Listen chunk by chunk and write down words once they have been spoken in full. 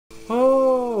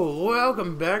Yo,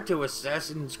 welcome back to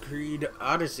Assassin's Creed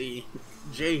Odyssey.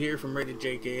 Jay here from Rated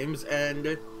J Games,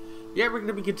 and yeah, we're going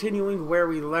to be continuing where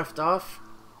we left off.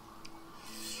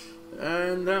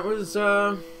 And that was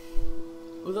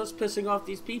with us pissing off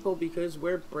these people because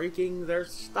we're breaking their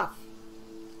stuff.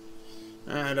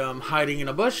 And hiding in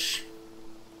a bush.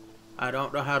 I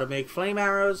don't know how to make flame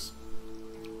arrows.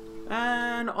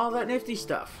 And all that nifty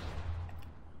stuff.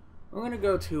 I'm going to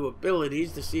go to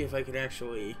abilities to see if I can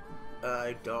actually...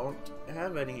 I don't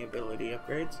have any ability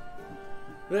upgrades.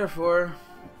 Therefore,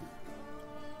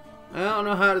 I don't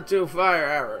know how to do fire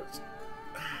arrows.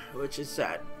 Which is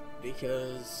sad,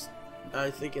 because I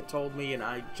think it told me and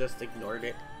I just ignored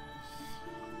it.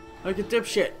 Like a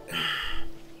dipshit.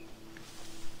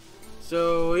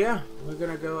 So yeah, we're going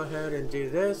to go ahead and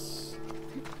do this.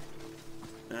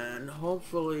 And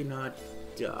hopefully not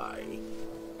die.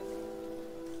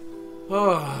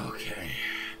 Oh, okay.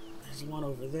 There's one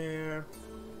over there.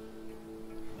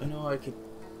 I know I could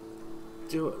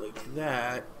do it like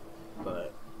that,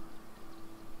 but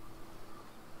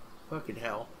fucking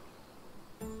hell.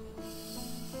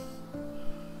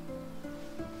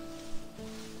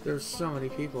 There's so many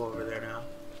people over there now.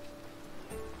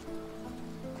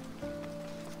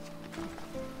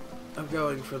 I'm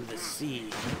going from the sea.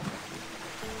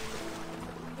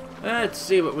 Let's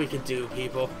see what we can do,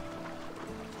 people.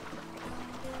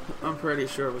 I'm pretty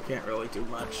sure we can't really do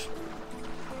much.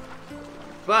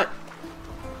 But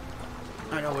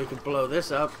I know we can blow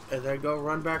this up and then go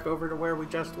run back over to where we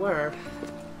just were.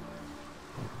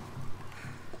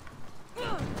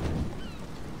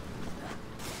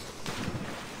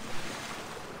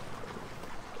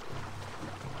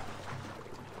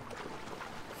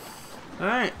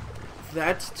 Alright,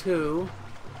 that's two.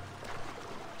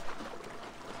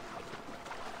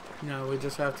 Now we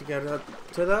just have to get up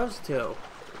to those two.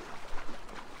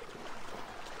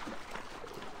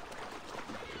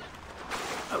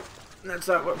 Oh, that's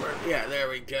not what we're... Yeah, there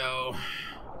we go.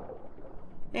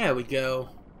 There we go.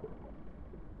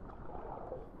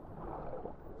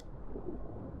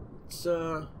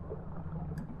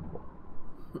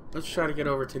 Let's try to get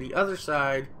over to the other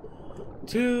side.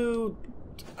 To...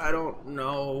 I don't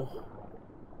know.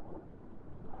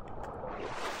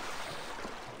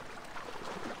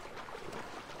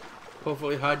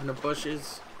 Hopefully hide in the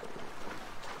bushes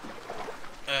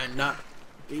and not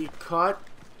be caught.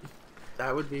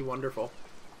 That would be wonderful.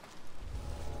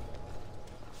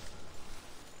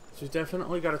 So we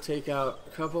definitely got to take out a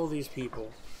couple of these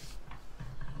people.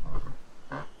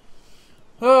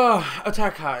 Oh,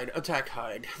 attack hide, attack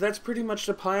hide. That's pretty much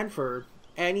the plan for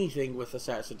anything with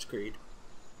Assassin's Creed.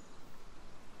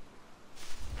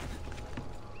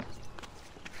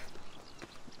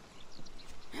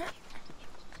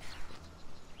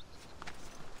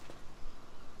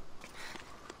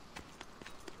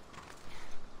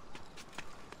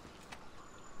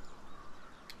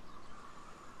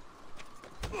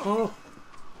 Oh,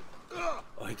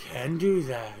 I can do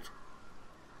that.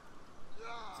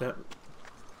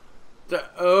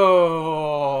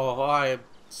 Oh,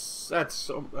 that's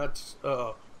so much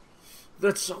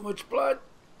blood.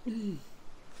 Is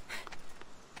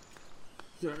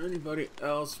there anybody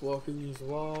else walking these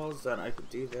walls that I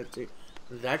could do that to?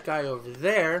 That guy over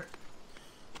there.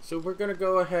 So we're gonna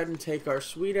go ahead and take our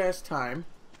sweet ass time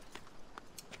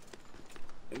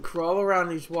and crawl around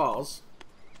these walls.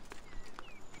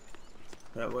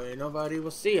 That way nobody will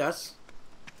see us.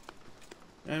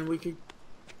 And we could...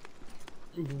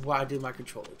 Why did my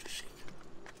controller just shake?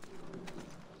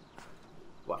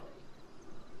 What?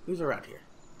 Who's around here?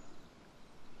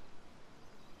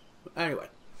 Anyway.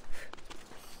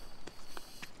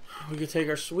 We could take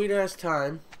our sweet ass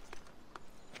time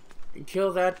and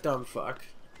kill that dumb fuck.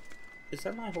 Is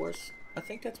that my horse? I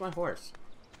think that's my horse.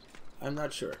 I'm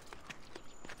not sure.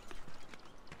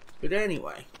 But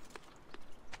anyway.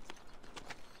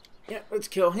 Yeah, let's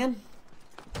kill him.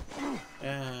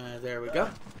 There we go.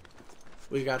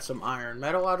 We got some iron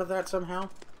metal out of that somehow.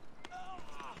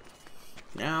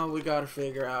 Now we gotta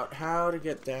figure out how to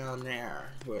get down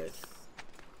there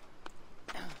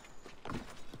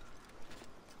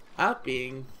without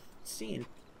being seen.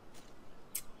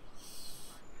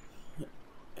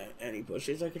 Any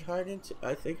bushes I could hide into?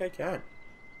 I think I can.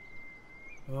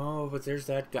 Oh, but there's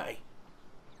that guy.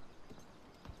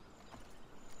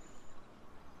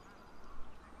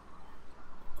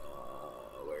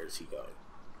 Where's he going?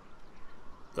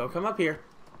 Don't come up here.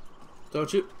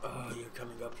 Don't you? Oh, you're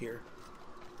coming up here.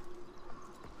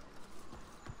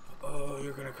 Oh,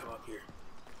 you're gonna come up here.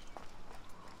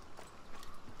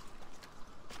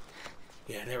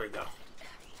 Yeah, there we go.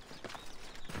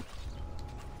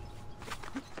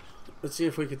 Let's see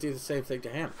if we could do the same thing to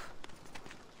him.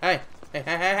 Hey, hey,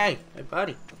 hey, hey, hey, hey,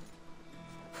 buddy.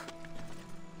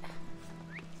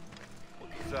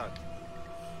 What's that?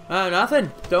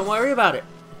 Nothing. Don't worry about it.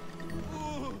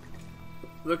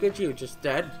 Look at you, just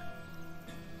dead.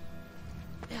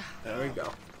 There we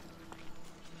go.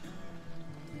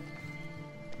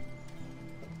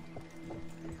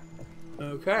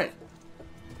 Okay.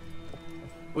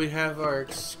 We have our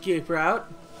escape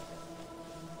route.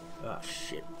 Oh,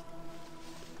 shit.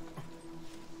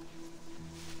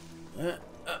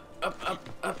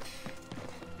 Up.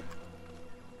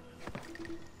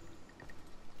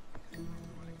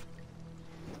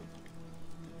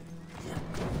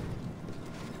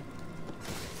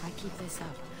 If I keep this up,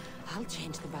 I'll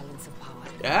change the balance of power.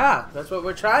 Yeah, that's what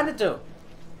we're trying to do.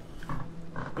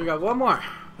 We got one more.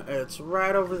 It's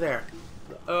right over there.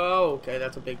 Oh, okay,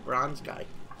 that's a big bronze guy.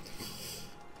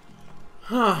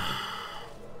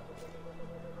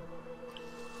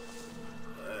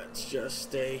 Let's just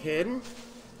stay hidden.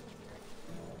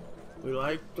 We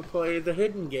like to play the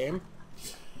hidden game.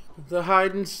 The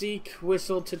hide and seek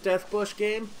whistle to death bush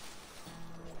game.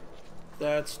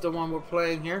 That's the one we're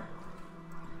playing here.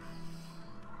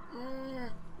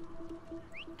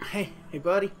 Hey,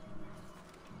 buddy.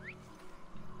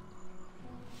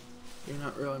 You're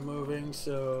not really moving,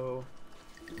 so...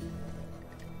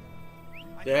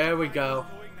 There we go.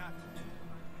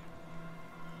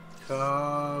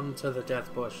 Come to the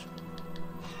death bush.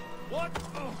 What?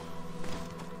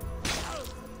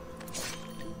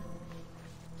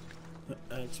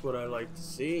 That's what I like to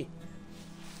see.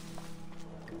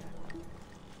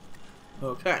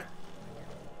 Okay.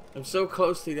 I'm so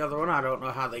close to the other one, I don't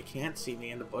know how they can't see me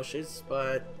in the bushes,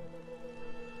 but...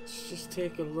 Let's just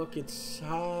take a look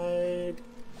inside.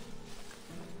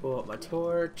 Pull up my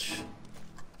torch.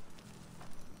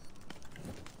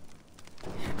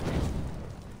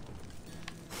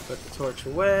 Put the torch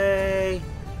away.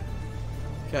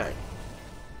 Okay.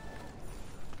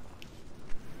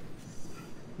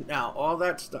 Now, all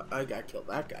that stuff... I gotta kill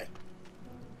that guy.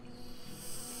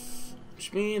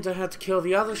 Which means I have to kill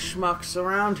the other schmucks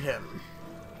around him.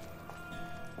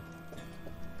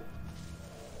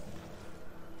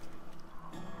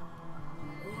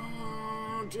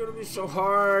 Oh, it's gonna be so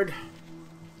hard.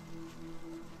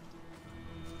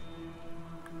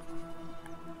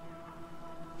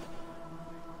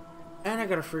 And I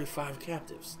gotta free 5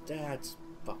 captives. That's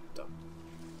fucked up.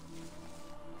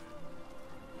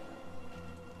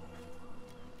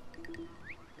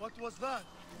 What was that?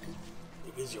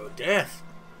 It is your death.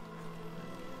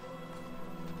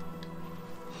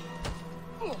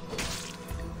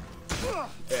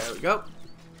 There we go.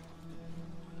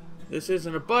 This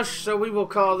isn't a bush, so we will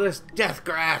call this death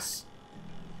grass.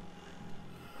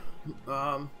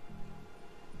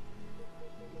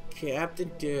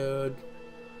 Captain Dude.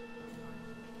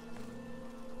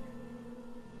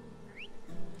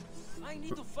 I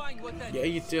need to find what that Yeah,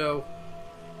 you do.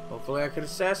 Hopefully I can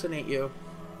assassinate you.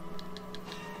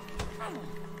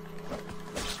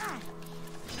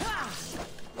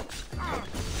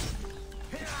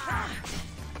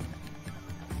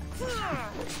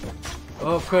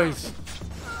 Oh, Christ.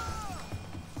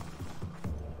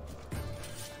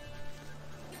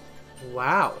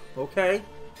 Wow, okay.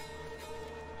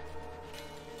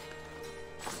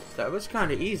 That was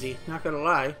kind of easy, not gonna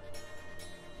lie.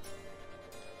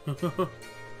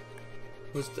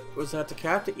 Was that the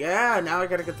captain? Yeah, now I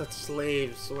gotta get the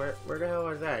slaves. Where the hell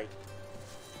are they?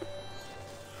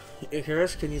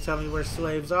 Icarus, can you tell me where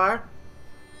slaves are?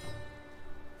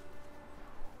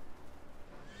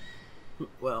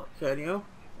 Well, can you?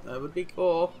 That would be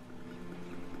cool.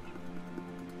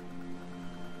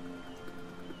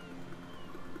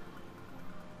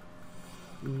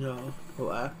 No.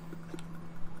 What?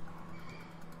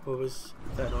 What was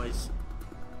that noise?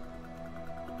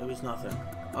 It was nothing.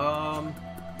 I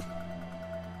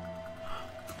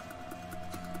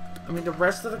mean, the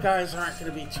rest of the guys aren't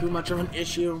going to be too much of an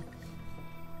issue.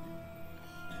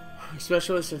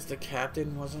 Especially since the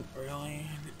captain wasn't really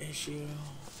an issue.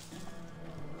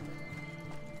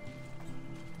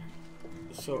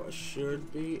 So it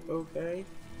should be okay.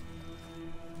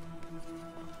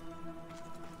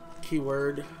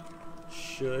 Keyword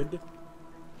should.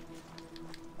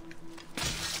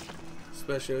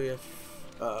 Especially if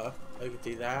I could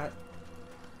do that.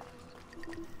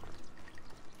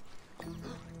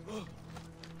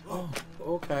 Oh,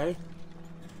 okay.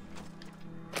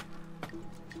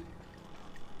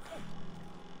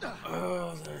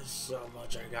 Oh, there's so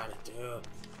much I gotta do.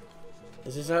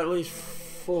 This is at least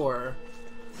 4.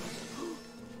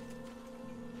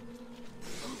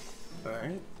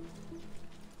 Alright.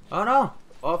 Oh no!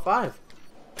 All 5.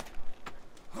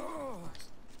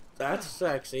 That's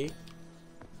sexy.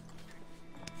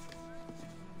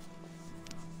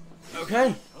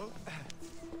 Okay.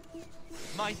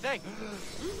 My thing.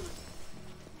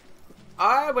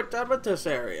 Alright, we're done with this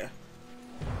area.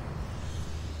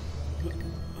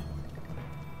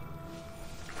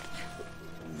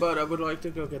 But I would like to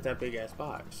go get that big ass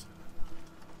box.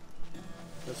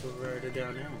 That's what we're already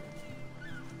down now.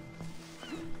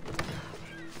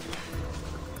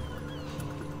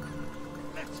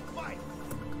 Let's fight.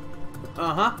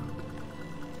 Uh-huh.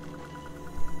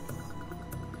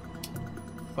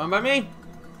 Fine by me.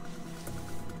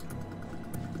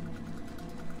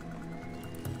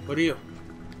 What are you?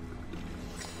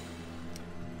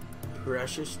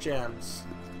 Precious gems.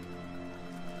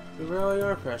 They really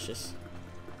are precious.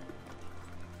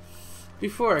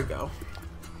 Before I go,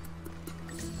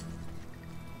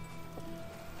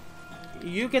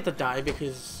 you get to die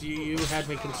because you had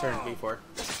me concerned before.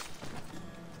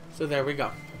 So there we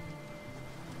go.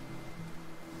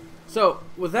 So,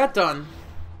 with that done,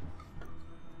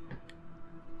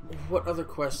 what other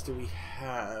quests do we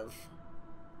have?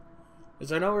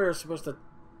 Because I know we were supposed to,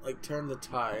 like, turn the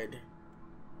tide.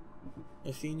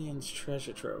 Athenian's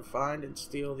treasure trove. Find and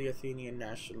steal the Athenian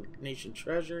nation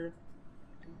treasure.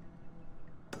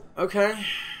 Okay.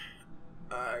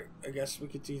 I guess we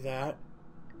could do that.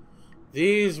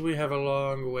 These we have a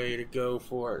long way to go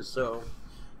for, so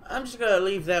I'm just gonna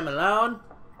leave them alone.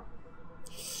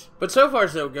 But so far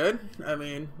so good. I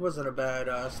mean, wasn't a bad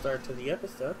start to the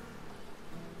episode.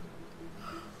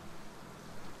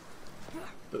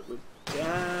 But we're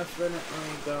definitely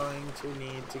going to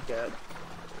need to get...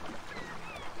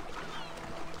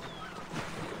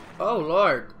 Oh,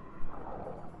 Lord.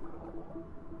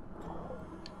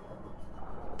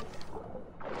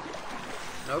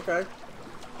 Okay.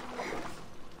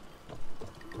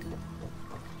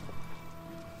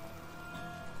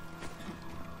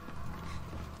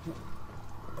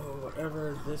 Oh,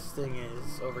 whatever this thing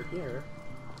is over here,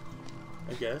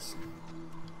 I guess.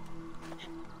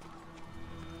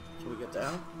 Can we get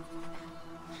down?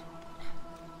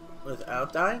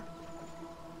 Without dying?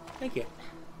 Thank you.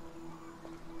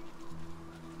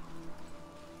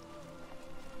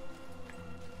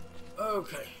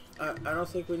 Okay. I don't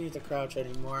think we need to crouch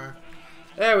anymore.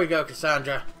 There we go,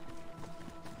 Cassandra.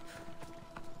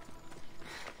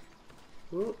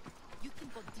 Ooh. You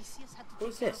think Odysseus had to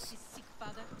Who's take care of this? his sick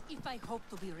father? If I hope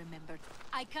to be remembered,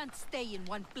 I can't stay in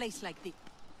one place like this.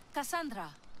 Cassandra,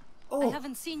 Oh. I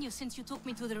haven't seen you since you took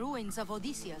me to the ruins of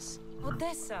Odysseus.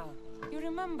 Odessa, you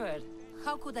remembered.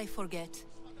 How could I forget?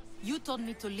 You told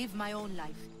me to live my own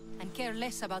life and care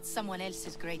less about someone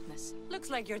else's greatness. Looks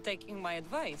like you're taking my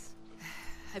advice.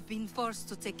 I've been forced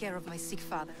to take care of my sick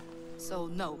father. So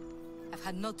no, I've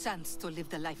had no chance to live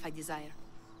the life I desire.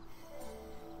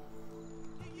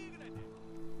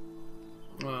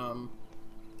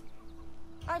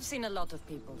 I've seen a lot of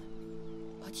people,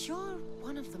 but you're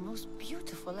one of the most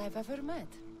beautiful I've ever met.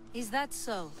 Is that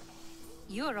so?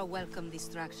 You're a welcome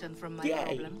distraction from my Yay.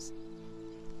 problems.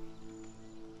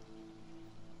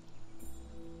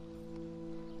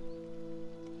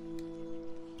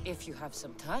 If you have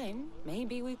some time,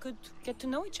 maybe we could get to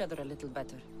know each other a little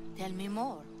better. Tell me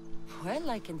more. Well,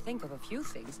 I can think of a few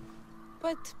things,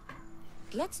 but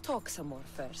let's talk some more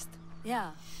first.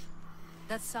 Yeah,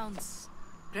 that sounds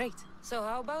great. So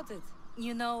how about it?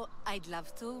 You know, I'd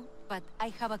love to, but I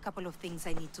have a couple of things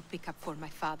I need to pick up for my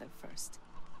father first.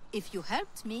 If you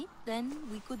helped me, then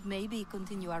we could maybe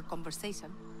continue our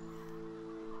conversation.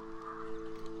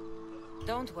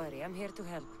 Don't worry, I'm here to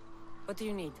help. What do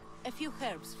you need? A few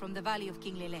herbs from the valley of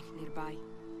King Lelech nearby.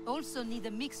 Also need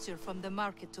a mixture from the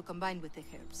market to combine with the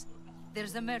herbs.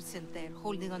 There's a merchant there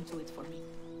holding on to it for me.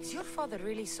 Is your father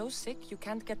really so sick you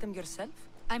can't get them yourself?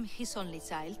 I'm his only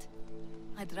child.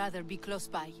 I'd rather be close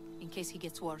by, in case he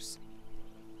gets worse.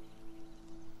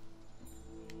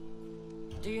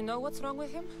 Do you know what's wrong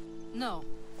with him? No,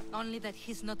 only that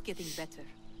he's not getting better.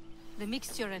 The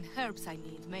mixture and herbs I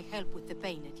need may help with the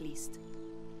pain at least.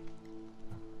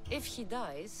 If he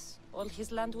dies, all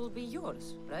his land will be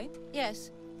yours, right?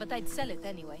 Yes, but I'd sell it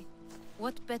anyway.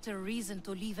 What better reason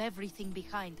to leave everything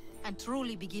behind and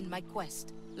truly begin my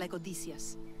quest, like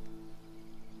Odysseus?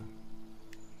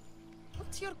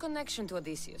 What's your connection to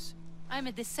Odysseus? I'm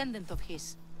a descendant of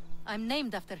his. I'm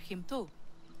named after him too.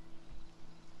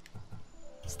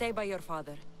 Stay by your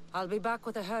father. I'll be back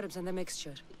with the herbs and the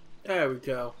mixture. There we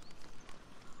go.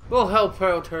 We'll help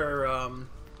out her,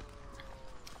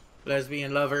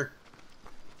 lesbian lover.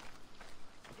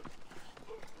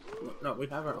 No, we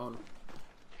have our own.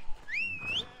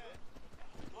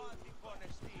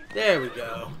 There we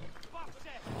go.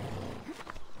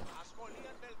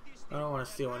 I don't want want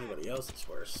to steal anybody else's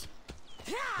horse.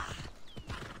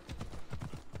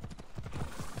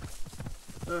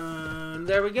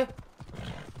 There we go.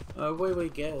 Away we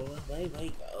go. Away we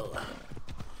go.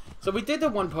 So we did the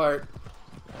one part.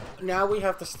 Now we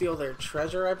have to steal their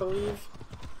treasure, I believe.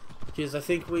 Because I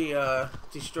think we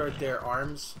destroyed their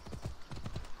arms.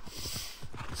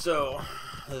 So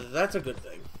that's a good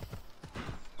thing.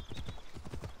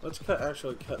 Let's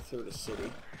actually cut through the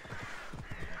city.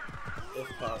 If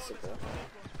possible.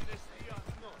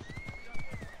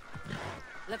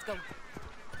 Let's go.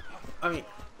 I mean,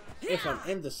 if I'm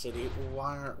in the city,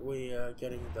 why aren't we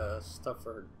getting the stuff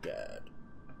for her dad?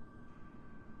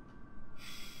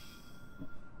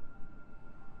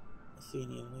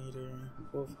 Athenian leader,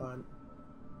 wolf hunt,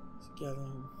 together.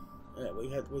 Yeah,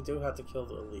 we do have to kill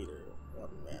the leader. One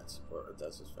man support,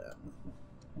 that's his family.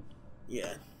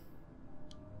 Yeah.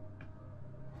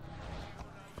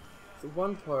 The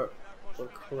one part we're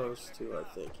close to, I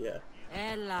think, yeah.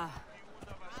 Ella.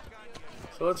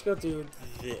 So let's go do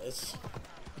this.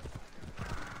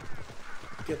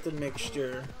 Get the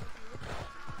mixture.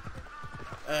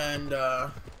 And,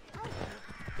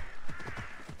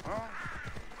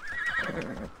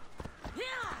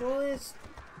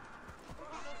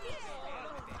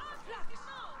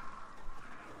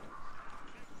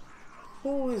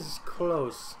 Who is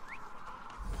close?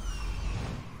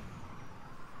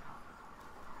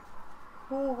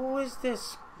 Who is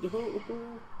this?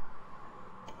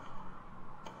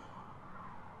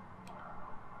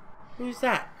 Who's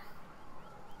that?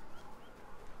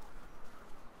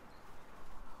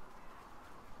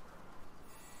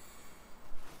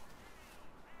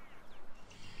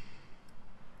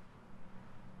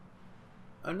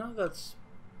 I know that's...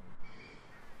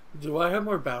 Do I have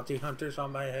more bounty hunters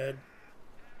on my head?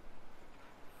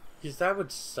 Because that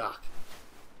would suck.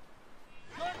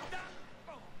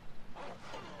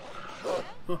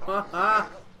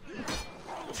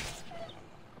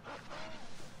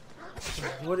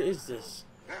 What is this?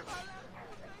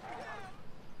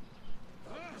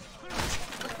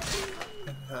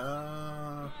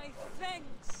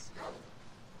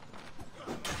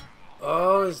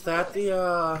 Oh, is that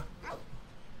the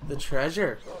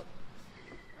treasure?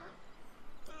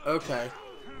 Okay.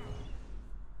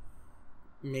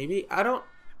 Maybe? I'm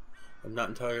not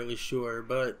entirely sure,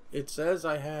 but it says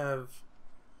I have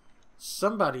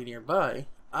somebody nearby.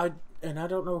 And I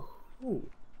don't know who.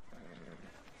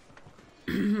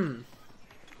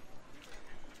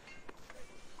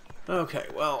 Okay,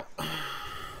 well,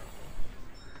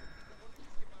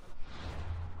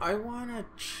 I want to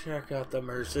check out the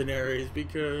mercenaries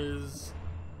because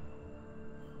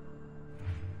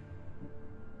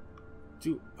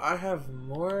do I have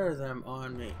more of them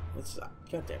on me?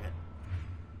 God damn it.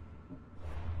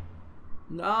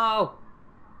 No!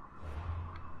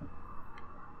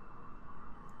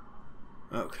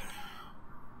 Okay.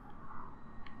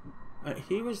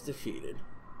 He was defeated.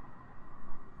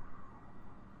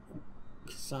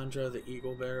 Cassandra the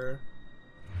Eagle Bearer.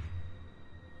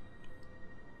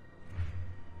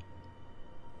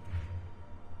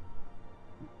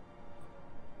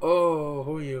 Oh,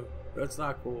 who are you? That's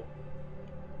not cool.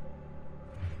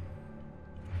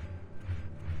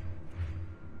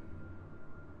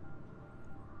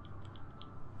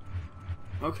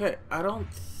 Okay, I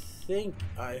don't think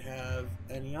I have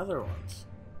any other ones.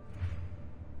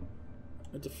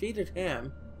 I defeated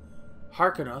him.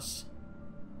 Harkonos.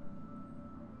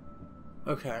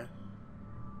 Okay.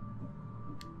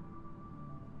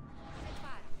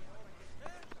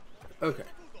 Okay.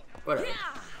 Whatever.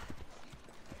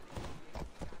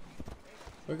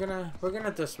 We're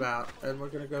gonna dismount and we're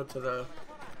gonna go to the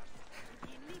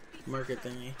market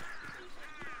thingy.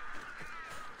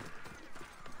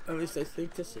 At least I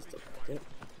think this is the market.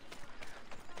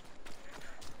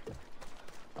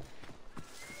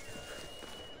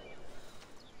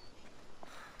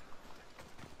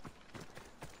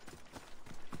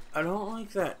 I don't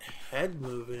like that head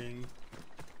moving.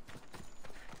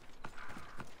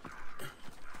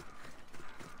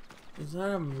 Is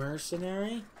that a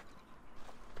mercenary?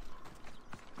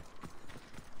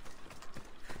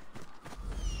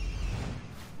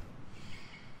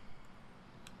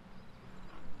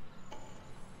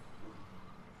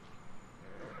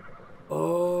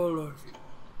 Oh, Lord.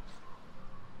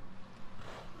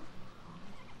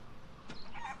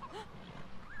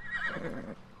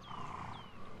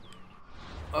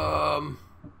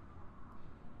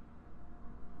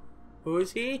 Who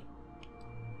is he?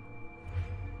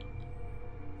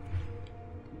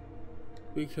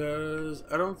 Because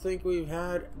I don't think we've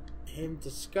had him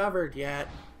discovered yet.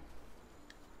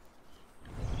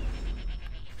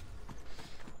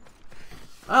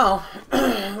 Oh.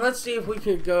 let's see if we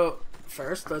could go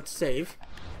first. Let's save.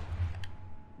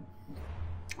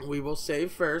 We will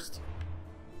save first.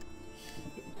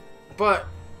 But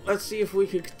let's see if we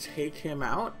could take him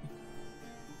out.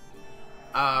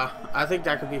 I think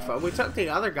that could be fun. We took the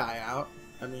other guy out.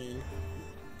 I mean,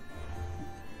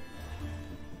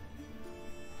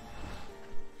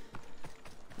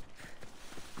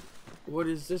 what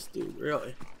is this dude,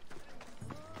 really?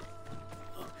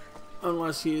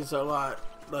 Unless he's a lot,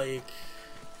 like,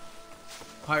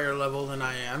 higher level than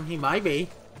I am. He might be.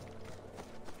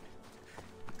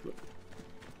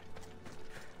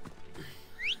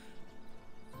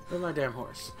 Where's my damn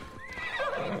horse?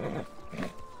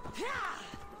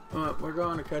 We're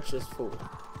going to catch this fool.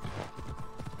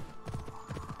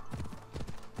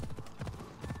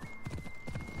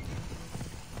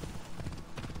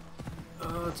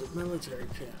 Oh, it's a military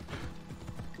camp.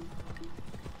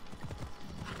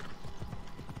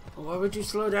 Why would you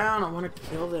slow down? I want to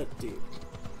kill that dude.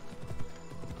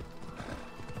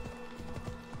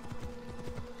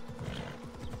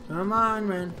 Come on,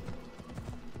 man.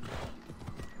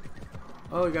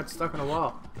 Oh, he got stuck in a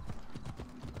wall.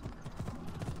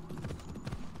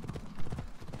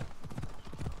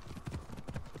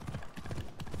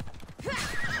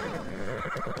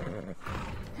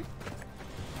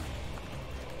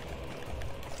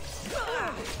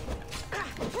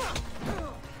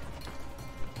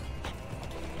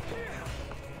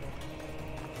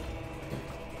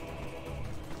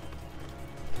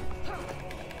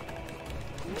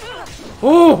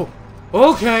 Oh!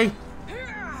 Okay!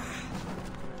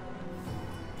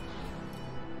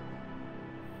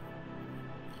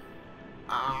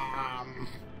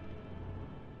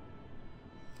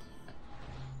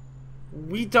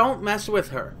 We don't mess with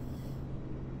her.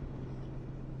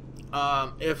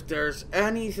 If there's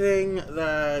anything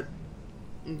that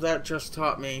just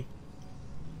taught me...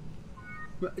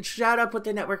 Shut up with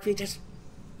the network features.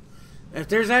 If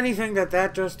there's anything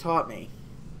that just taught me...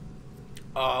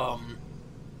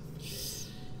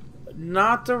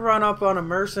 not to run up on a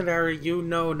mercenary you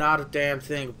know not a damn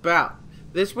thing about.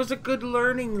 This was a good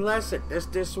learning lesson. This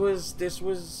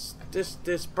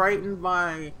brightened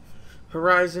my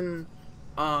horizon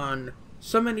on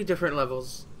so many different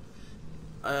levels,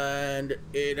 and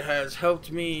it has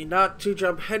helped me not to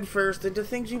jump headfirst into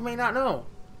things you may not know.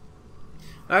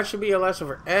 That should be a lesson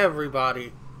for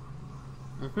everybody.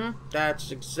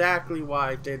 That's exactly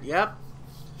why I did. Yep.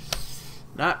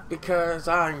 Not because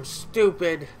I'm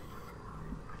stupid.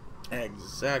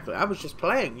 Exactly. I was just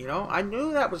playing, you know. I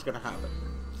knew that was going to happen.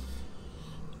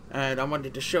 And I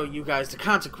wanted to show you guys the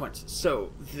consequences.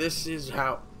 So, this is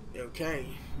how... Okay,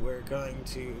 we're going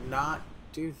to not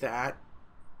do that.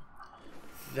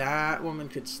 That woman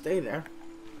could stay there.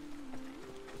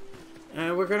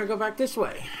 And we're going to go back this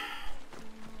way.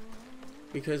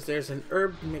 Because there's an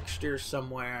herb mixture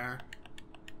somewhere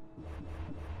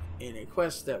in a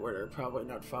quest that we're probably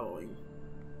not following.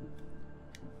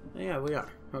 Yeah, we are.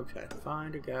 Okay.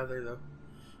 Find or gather the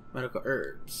medical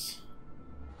herbs.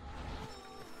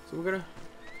 So we're gonna...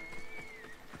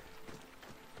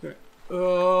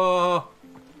 Oh!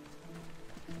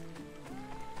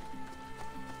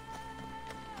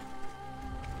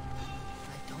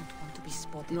 I don't want to be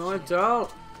spotted. No, I don't.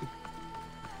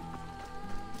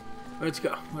 Let's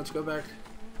go. Let's go back.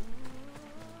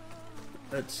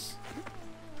 Let's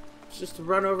just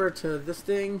run over to this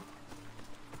thing.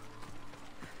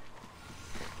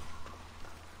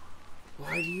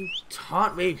 Why do you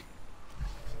taunt me?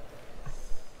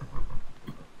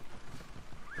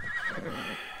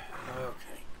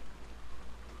 Okay.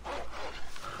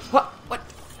 What?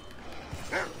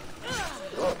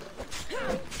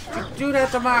 Do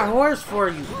that to my horse for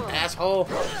you, asshole.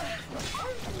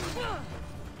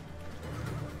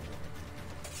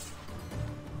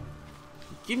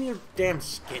 Give me your damn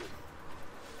skin.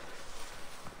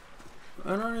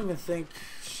 I don't even think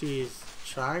she's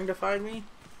trying to find me.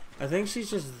 I think she's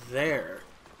just there.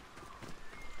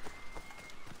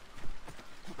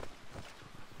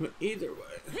 But either way.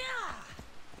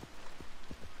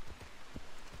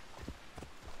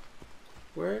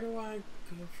 Where do I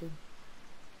go from?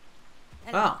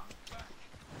 Oh.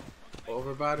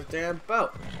 Over by the damn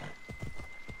boat.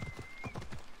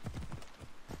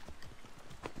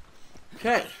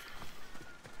 Okay.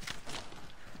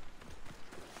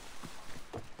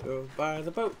 Go by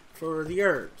the boat for the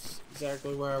herbs.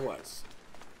 Exactly where I was.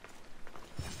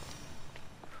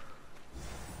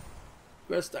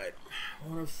 Quest item.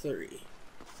 1 of 3.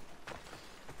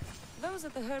 Those are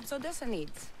the herbs Odyssey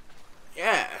needs.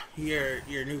 Yeah, your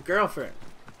new girlfriend.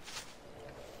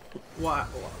 Why?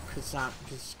 Well, because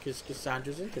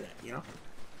Cassandra's into that, you know?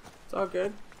 It's all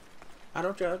good. I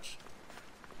don't judge.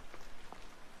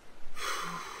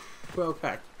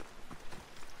 Okay.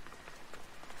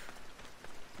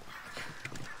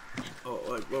 Oh,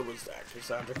 what was that,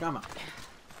 Cassandra? Come on.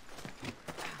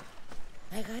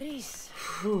 Megaris,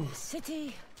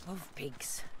 city of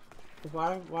pigs.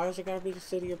 Why is it gotta be the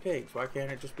city of pigs? Why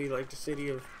can't it just be like the city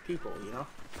of people, you know?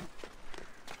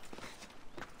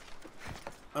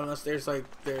 Unless there's a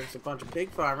bunch of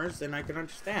pig farmers, then I can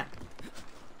understand.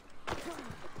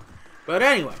 But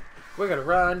anyway, we're gonna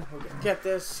run, we're gonna get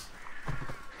this.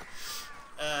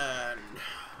 And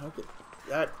look at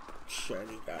that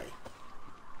shiny guy.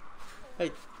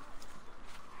 Hey.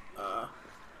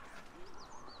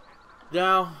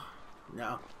 No.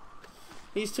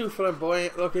 He's too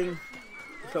flamboyant looking.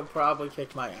 He'll probably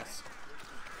kick my ass.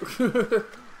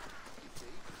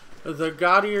 The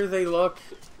gaudier they look,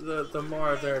 the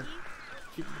more they're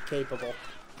capable.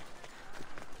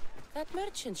 That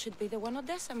merchant should be the one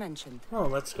Odessa mentioned. Oh,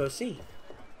 let's go see.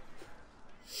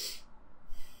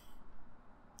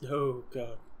 Oh,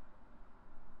 God.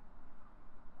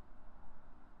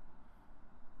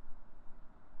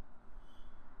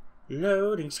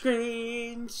 Loading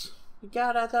screens. You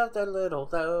gotta love the little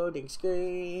loading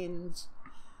screens.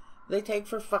 They take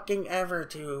for fucking ever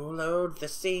to load the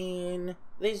scene.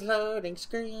 These loading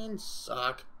screens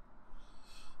suck.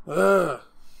 Ugh.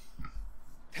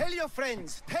 Tell your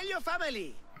friends, tell your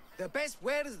family. The best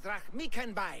wares drachmi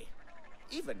can buy.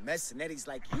 Even mercenaries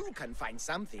like you can find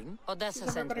something. Odessa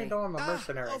sent Everybody me. know I'm a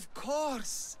mercenary. Of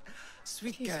course.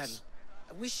 Sweet Jesus. girl.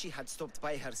 I wish she had stopped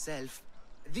by herself.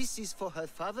 This is for her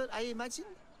father, I imagine?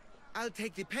 I'll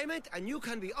take the payment and you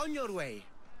can be on your way.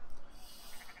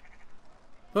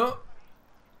 Oh.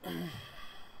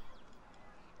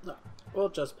 No, we'll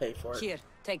just pay for it. Here,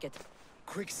 take it.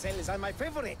 Quick sales are my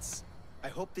favorites. I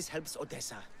hope this helps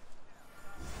Odessa.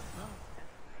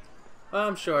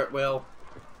 I'm sure it will.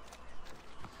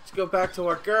 Let's go back to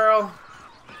our girl.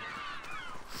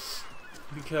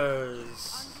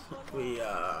 Because we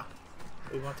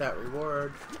want that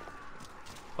reward.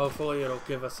 Hopefully it'll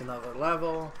give us another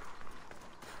level.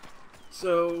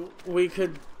 So we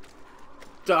could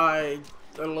die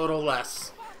a little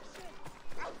less.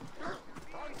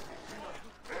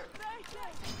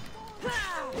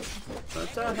 What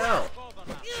the hell?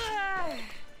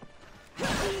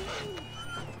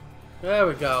 There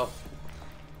we go.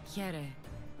 Kjere,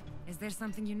 is there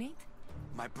something you need?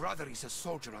 My brother is a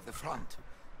soldier at the front.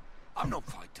 I'm no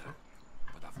fighter,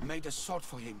 but I've made a sword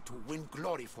for him to win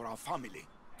glory for our family.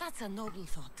 That's a noble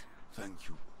thought. Thank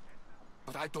you.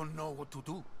 But I don't know what to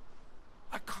do.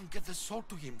 I can't get the sword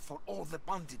to him for all the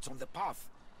bandits on the path.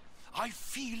 I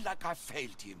feel like I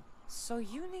failed him. So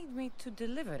you need me to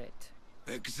deliver it?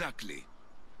 Exactly.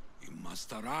 He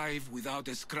must arrive without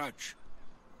a scratch.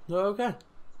 Okay.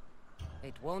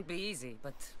 It won't be easy,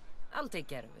 but I'll take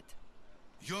care of it.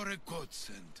 You're a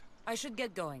godsend. I should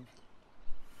get going.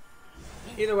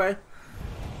 Either way.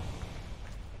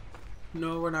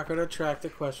 No, we're not gonna track the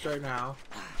quest right now.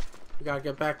 We gotta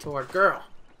get back to our girl.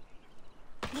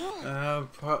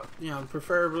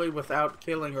 Preferably without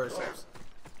killing ourselves.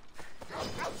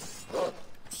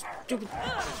 Stupid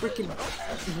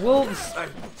freaking wolves! I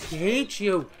hate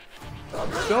you!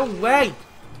 Go away!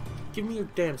 Give me your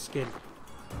damn skin.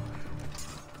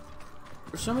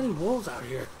 There's so many wolves out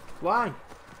here. Why?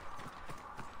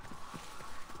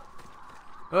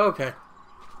 Okay.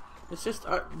 It's just,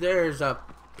 there's a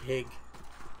pig.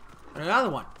 Another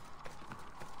one.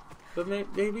 But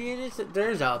maybe it is,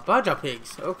 there's a bunch of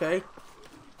pigs. Okay.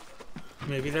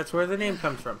 Maybe that's where the name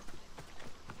comes from.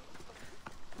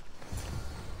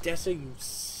 Dessa, you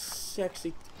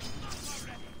sexy...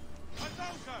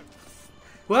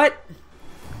 What?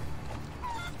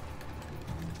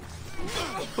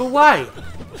 But why?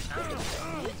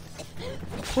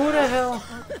 Who the hell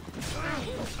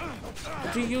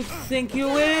do you think you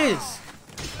is?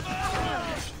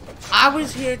 I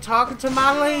was here talking to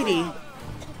my lady.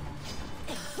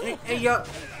 Hey, yo,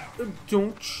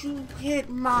 don't you hit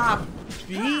my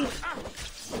beef.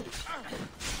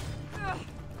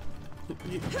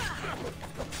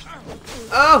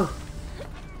 Oh!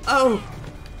 Oh!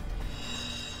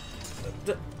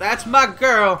 That's my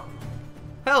girl.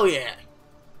 Hell yeah.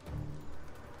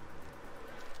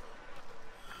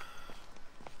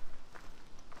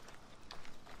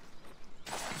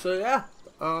 So yeah,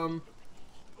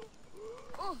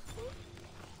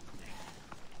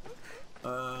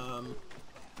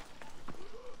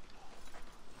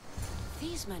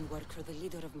 These men work for the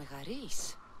leader of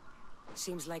Megaris.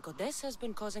 Seems like Odessa has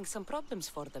been causing some problems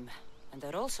for them. And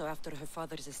they're also after her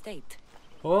father's estate.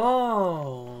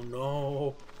 oh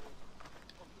no.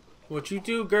 What you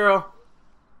do, girl?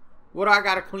 What do I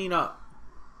gotta clean up?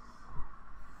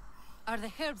 Are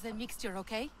the herbs and mixture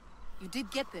okay? You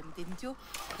did get them, didn't you?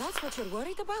 That's what you're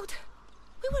worried about?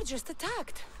 We were just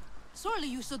attacked. Surely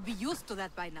you should be used to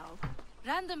that by now.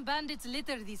 Random bandits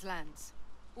litter these lands.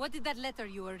 What did that letter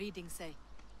you were reading say?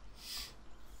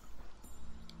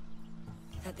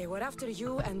 That they were after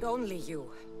you and only you.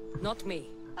 Not me.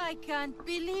 I can't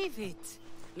believe it.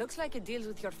 Looks like it deals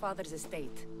with your father's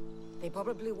estate. They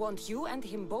probably want you and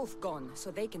him both gone,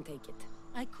 so they can take it.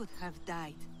 I could have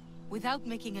died. Without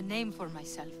making a name for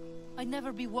myself. I'd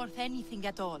never be worth anything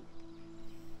at all.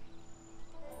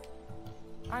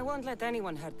 I won't let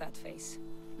anyone hurt that face.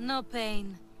 No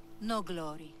pain, no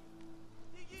glory.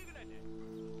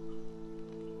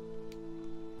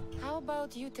 How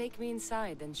about you take me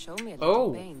inside and show me a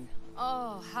little pain?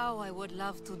 Oh, how I would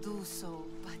love to do so.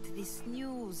 But this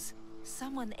news...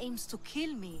 Someone aims to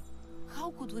kill me.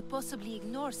 How could we possibly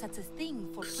ignore such a thing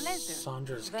for pleasure?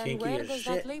 Sandra's Then kinky where as does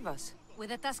shit. that leave us? With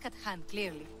a task at hand,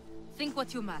 clearly. Think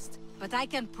what you must, but I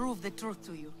can prove the truth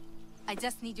to you. I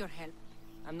just need your help.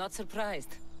 I'm not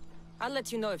surprised. I'll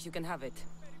let you know if you can have it.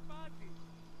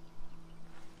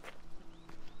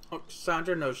 Oh,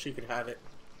 Sandra knows she could have it.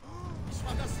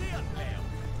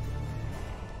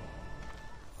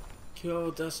 Kill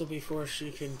Odessa before she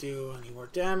can do any more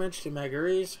damage to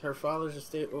Marguerite. Her father's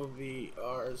estate will be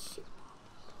ours.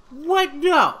 What?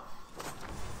 No!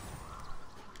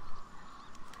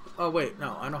 Oh, wait.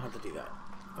 No, I don't have to do that.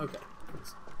 Okay.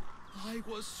 I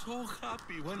was so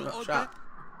happy when No, shot.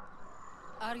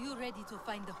 Are you ready to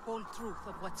find the whole truth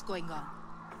of what's going on?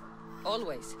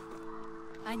 Always.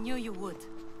 I knew you would.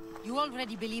 You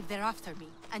already believe they're after me,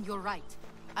 and you're right.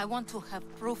 I want to have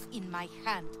proof in my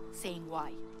hand saying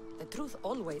why. The truth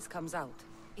always comes out.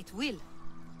 It will.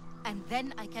 And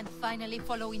then I can finally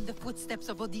follow in the footsteps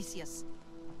of Odysseus.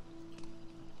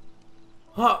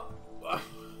 Huh.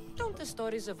 Don't the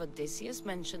stories of Odysseus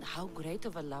mention how great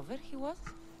of a lover he was?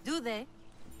 Do they?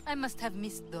 I must have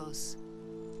missed those.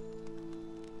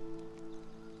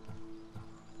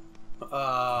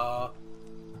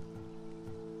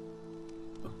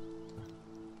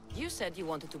 You said you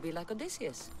wanted to be like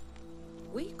Odysseus.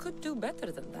 We could do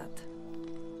better than that.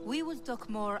 We will talk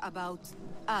more about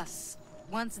us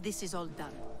once this is all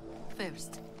done.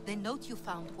 First, the note you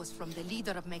found was from the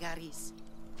leader of Megaris.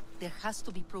 There has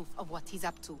to be proof of what he's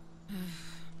up to.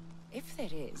 If there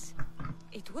is,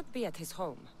 it would be at his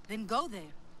home. Then go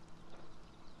there.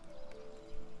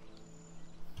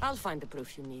 I'll find the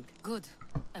proof you need. Good.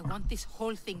 I want this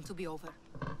whole thing to be over.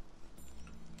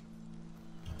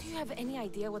 Do you have any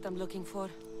idea what I'm looking for?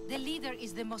 The leader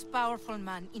is the most powerful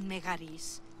man in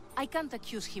Megaris. I can't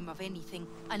accuse him of anything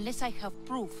unless I have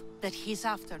proof that he's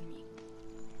after me.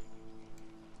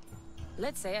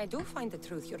 Let's say I do find the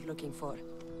truth you're looking for.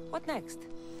 What next?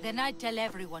 Then I'd tell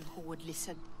everyone who would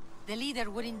listen. The leader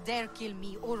wouldn't dare kill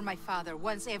me or my father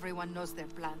once everyone knows their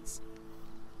plans.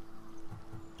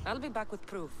 I'll be back with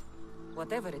proof.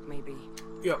 Whatever it may be.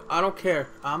 Yo, I don't care.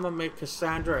 I'm gonna make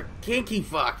Cassandra a kinky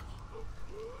fuck.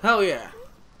 Hell yeah.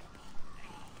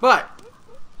 But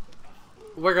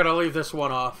we're gonna leave this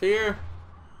one off here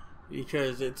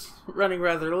because it's running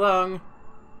rather long.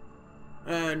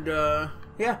 And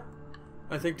yeah,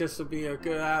 I think this will be a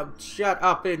good. Shut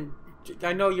up and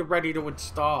I know you're ready to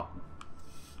install.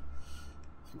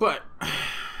 But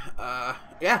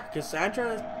yeah,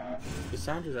 Cassandra's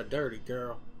a dirty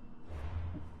girl.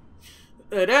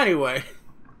 And anyway,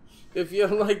 if you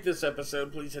like this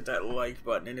episode, please hit that like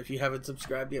button. And if you haven't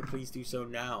subscribed yet, please do so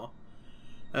now.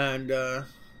 And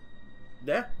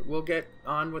yeah, we'll get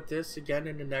on with this again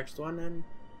in the next one. And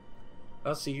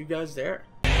I'll see you guys there.